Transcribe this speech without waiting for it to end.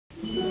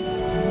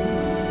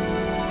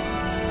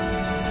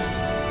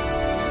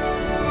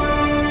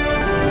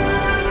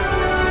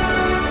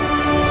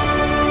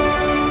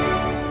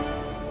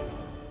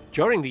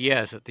During the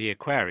years at the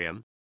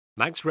Aquarium,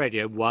 Manx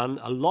Radio won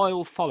a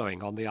loyal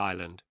following on the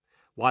island,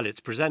 while its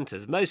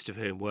presenters, most of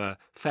whom were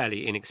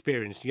fairly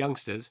inexperienced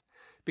youngsters,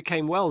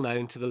 became well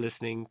known to the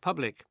listening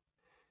public.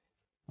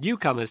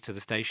 Newcomers to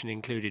the station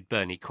included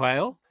Bernie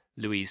Quayle,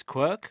 Louise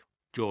Quirk,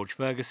 George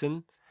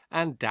Ferguson,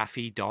 and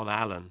Daffy Don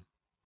Allen.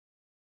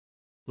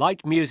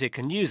 Light music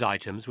and news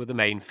items were the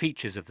main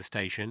features of the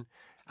station,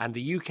 and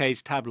the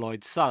UK's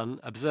tabloid Sun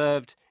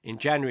observed in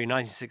January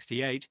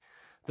 1968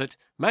 that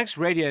Manx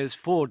Radio's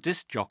 4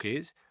 disc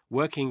jockeys,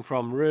 working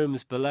from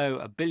rooms below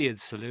a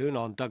billiards saloon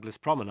on Douglas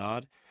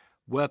Promenade,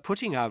 were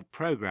putting out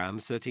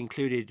programmes that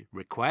included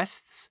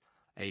requests,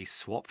 a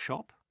swap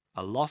shop,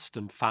 a lost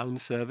and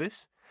found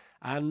service,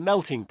 and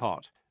Melting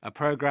Pot, a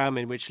programme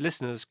in which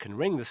listeners can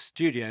ring the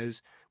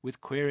studios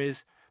with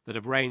queries that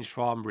have ranged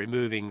from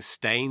removing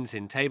stains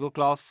in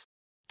tablecloths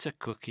to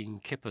cooking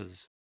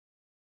kippers.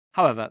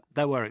 However,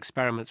 there were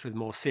experiments with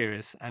more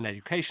serious and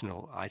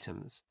educational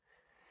items.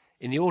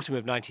 In the autumn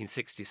of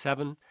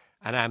 1967,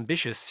 an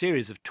ambitious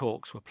series of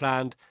talks were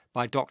planned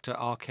by Dr.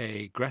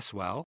 R.K.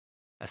 Gresswell,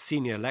 a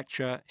senior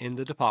lecturer in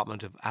the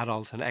Department of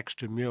Adult and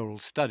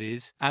Extramural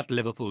Studies at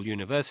Liverpool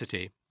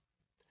University.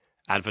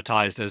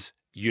 Advertised as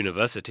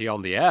University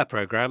on the Air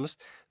programmes,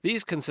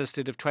 these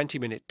consisted of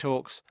 20-minute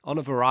talks on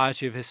a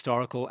variety of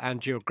historical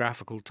and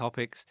geographical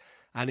topics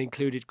and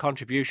included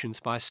contributions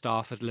by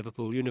staff at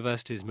Liverpool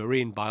University's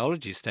Marine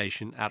Biology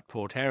Station at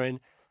Port Erin,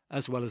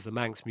 as well as the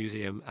Manx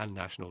Museum and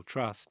National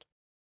Trust.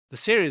 The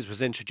series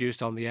was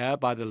introduced on the air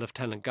by the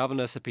Lieutenant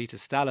Governor, Sir Peter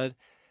Stallard,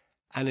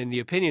 and in the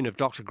opinion of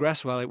Dr.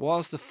 Gresswell, it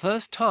was the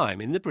first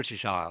time in the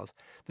British Isles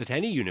that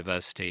any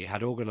university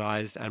had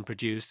organised and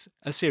produced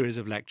a series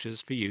of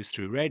lectures for use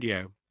through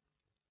radio.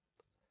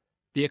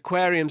 The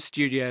Aquarium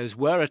studios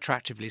were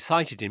attractively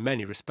sited in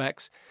many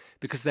respects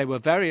because they were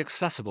very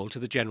accessible to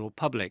the general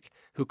public,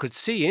 who could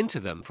see into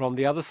them from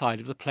the other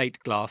side of the plate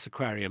glass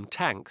aquarium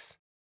tanks.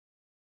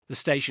 The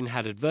station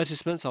had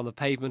advertisements on the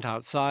pavement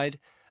outside,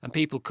 and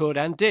people could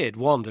and did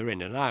wander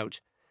in and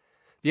out.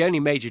 The only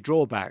major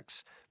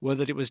drawbacks were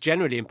that it was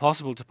generally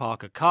impossible to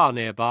park a car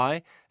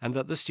nearby and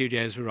that the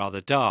studios were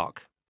rather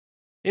dark.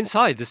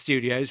 Inside the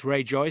studios,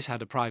 Ray Joyce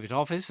had a private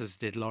office, as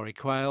did Laurie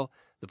Quayle,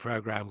 the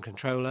programme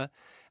controller,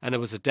 and there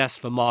was a desk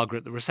for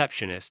Margaret, the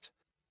receptionist.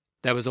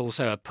 There was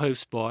also a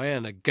postboy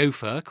and a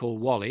gopher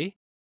called Wally,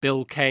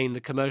 Bill Kane,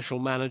 the commercial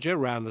manager,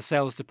 ran the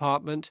sales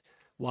department,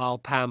 while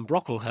Pam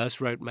Brocklehurst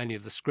wrote many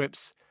of the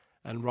scripts,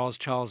 and Ros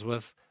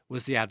Charlesworth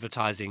was the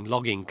advertising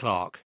logging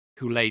clerk,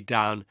 who laid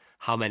down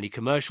how many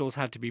commercials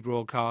had to be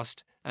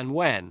broadcast and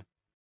when.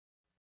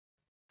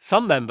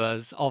 Some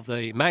members of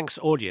the Manx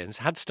audience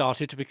had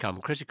started to become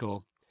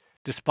critical.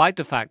 Despite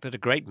the fact that a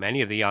great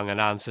many of the young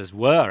announcers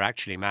were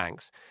actually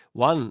Manx,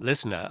 one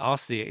listener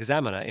asked the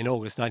Examiner in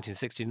August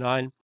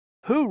 1969,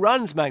 "Who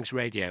runs Manx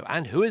Radio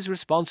and who is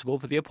responsible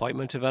for the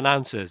appointment of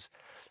announcers?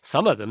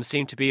 Some of them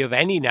seem to be of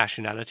any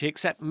nationality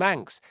except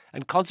Manx,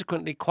 and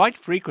consequently quite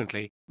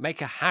frequently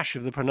make a hash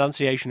of the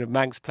pronunciation of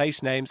Manx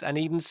place names and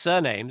even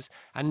surnames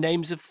and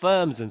names of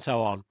firms and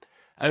so on.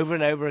 Over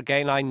and over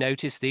again I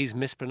notice these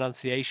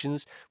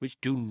mispronunciations which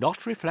do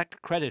not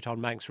reflect credit on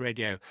Manx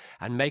Radio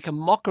and make a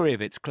mockery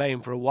of its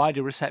claim for a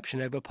wider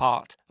reception over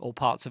part or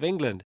parts of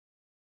England.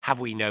 Have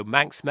we no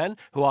Manx men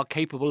who are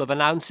capable of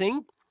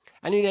announcing?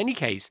 And in any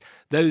case,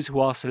 those who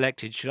are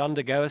selected should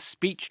undergo a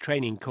speech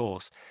training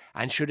course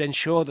and should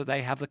ensure that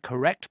they have the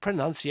correct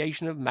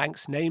pronunciation of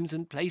Manx names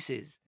and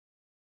places."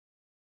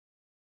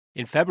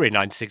 In February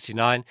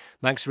 1969,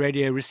 Manx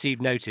Radio received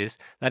notice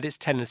that its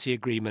tenancy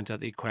agreement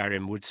at the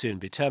Aquarium would soon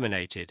be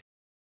terminated.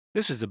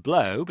 This was a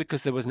blow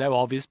because there was no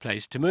obvious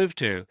place to move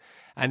to,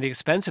 and the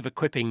expense of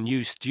equipping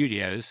new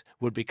studios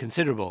would be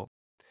considerable.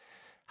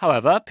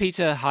 However,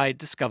 Peter Hyde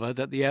discovered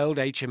that the old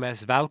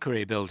HMS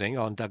Valkyrie building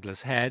on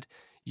Douglas Head,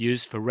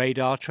 used for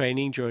radar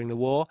training during the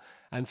war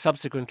and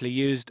subsequently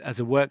used as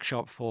a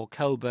workshop for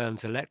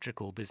Colburn's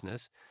electrical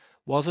business,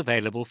 was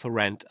available for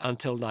rent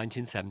until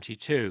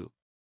 1972.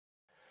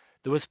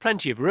 There was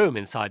plenty of room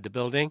inside the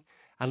building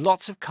and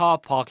lots of car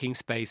parking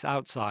space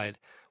outside,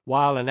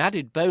 while an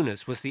added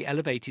bonus was the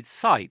elevated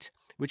site,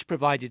 which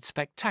provided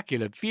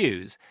spectacular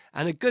views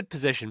and a good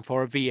position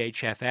for a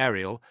VHF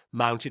aerial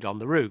mounted on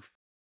the roof.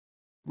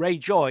 Ray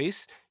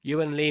Joyce,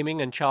 Ewan Leeming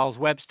and Charles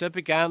Webster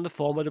began the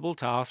formidable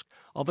task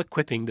of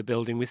equipping the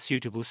building with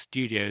suitable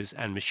studios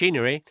and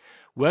machinery,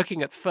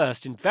 working at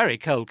first in very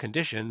cold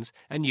conditions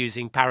and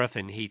using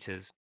paraffin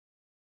heaters.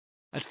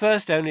 At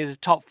first only the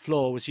top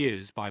floor was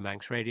used by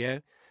Manx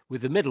Radio,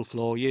 with the middle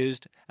floor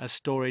used as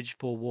storage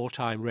for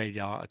wartime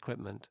radar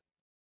equipment.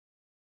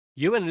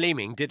 Ewan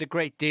Leeming did a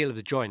great deal of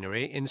the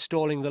joinery,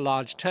 installing the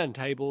large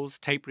turntables,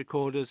 tape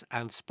recorders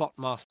and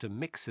Spotmaster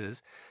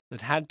mixers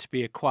that had to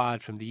be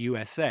acquired from the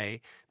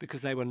USA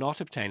because they were not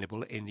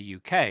obtainable in the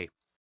UK.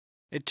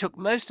 It took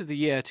most of the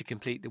year to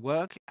complete the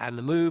work, and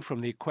the move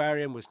from the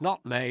Aquarium was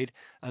not made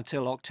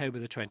until October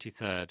the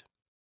 23rd.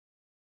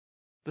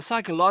 The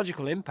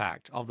psychological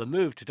impact of the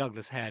move to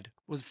Douglas Head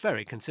was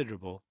very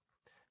considerable.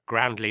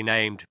 Grandly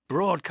named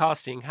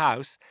Broadcasting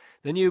House,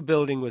 the new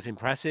building was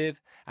impressive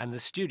and the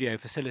studio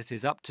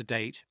facilities up to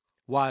date,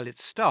 while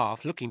its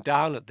staff, looking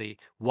down at the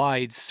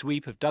wide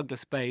sweep of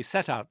Douglas Bay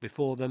set out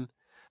before them,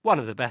 one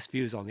of the best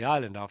views on the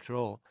island after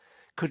all,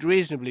 could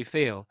reasonably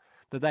feel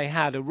that they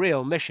had a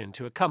real mission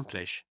to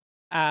accomplish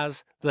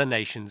as the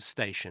nation's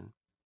station.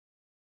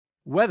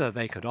 Whether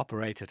they could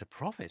operate at a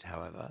profit,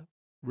 however,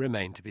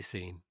 remained to be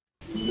seen.